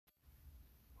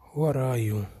What are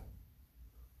you?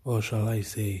 Or shall I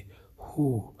say,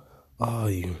 who are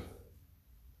you?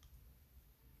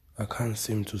 I can't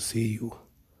seem to see you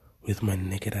with my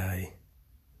naked eye,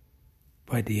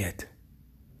 but yet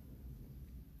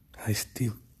I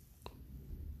still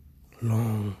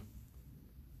long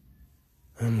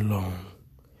and long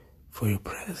for your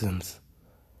presence.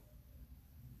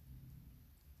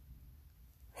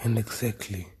 And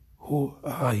exactly, who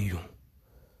are you?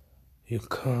 You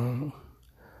come,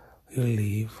 you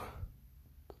leave,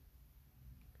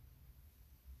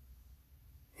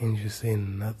 and you say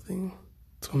nothing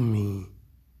to me.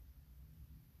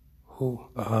 Who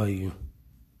are you?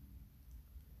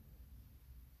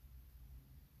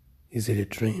 Is it a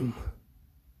dream?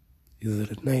 Is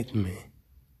it a nightmare?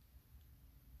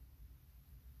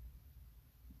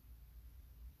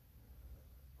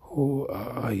 Who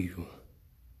are you?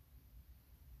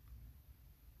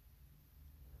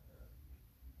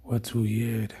 What's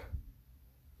weird?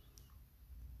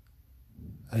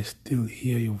 I still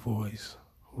hear your voice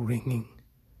ringing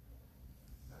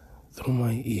through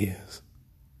my ears.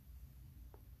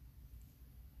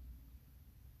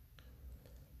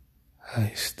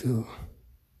 I still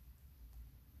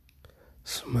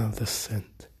smell the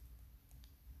scent.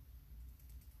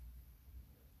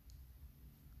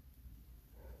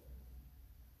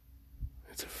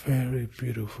 It's a very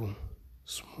beautiful,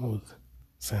 smooth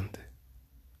scent.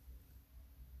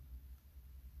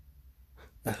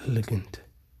 Elegant.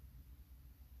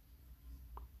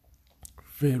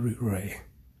 Very rare.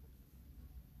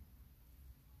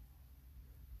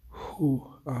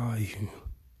 Who are you?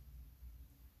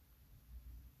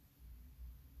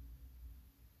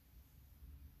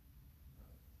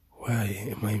 Why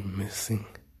am I missing?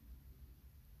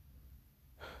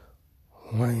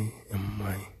 Why am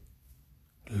I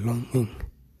longing?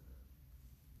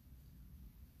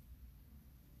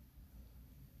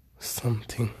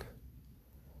 Something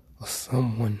or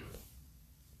someone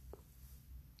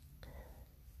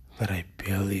that I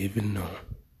barely even know.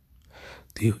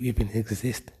 Do you even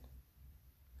exist?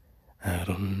 I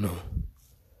don't know.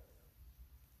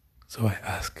 So I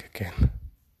ask again,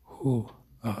 who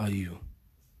are you?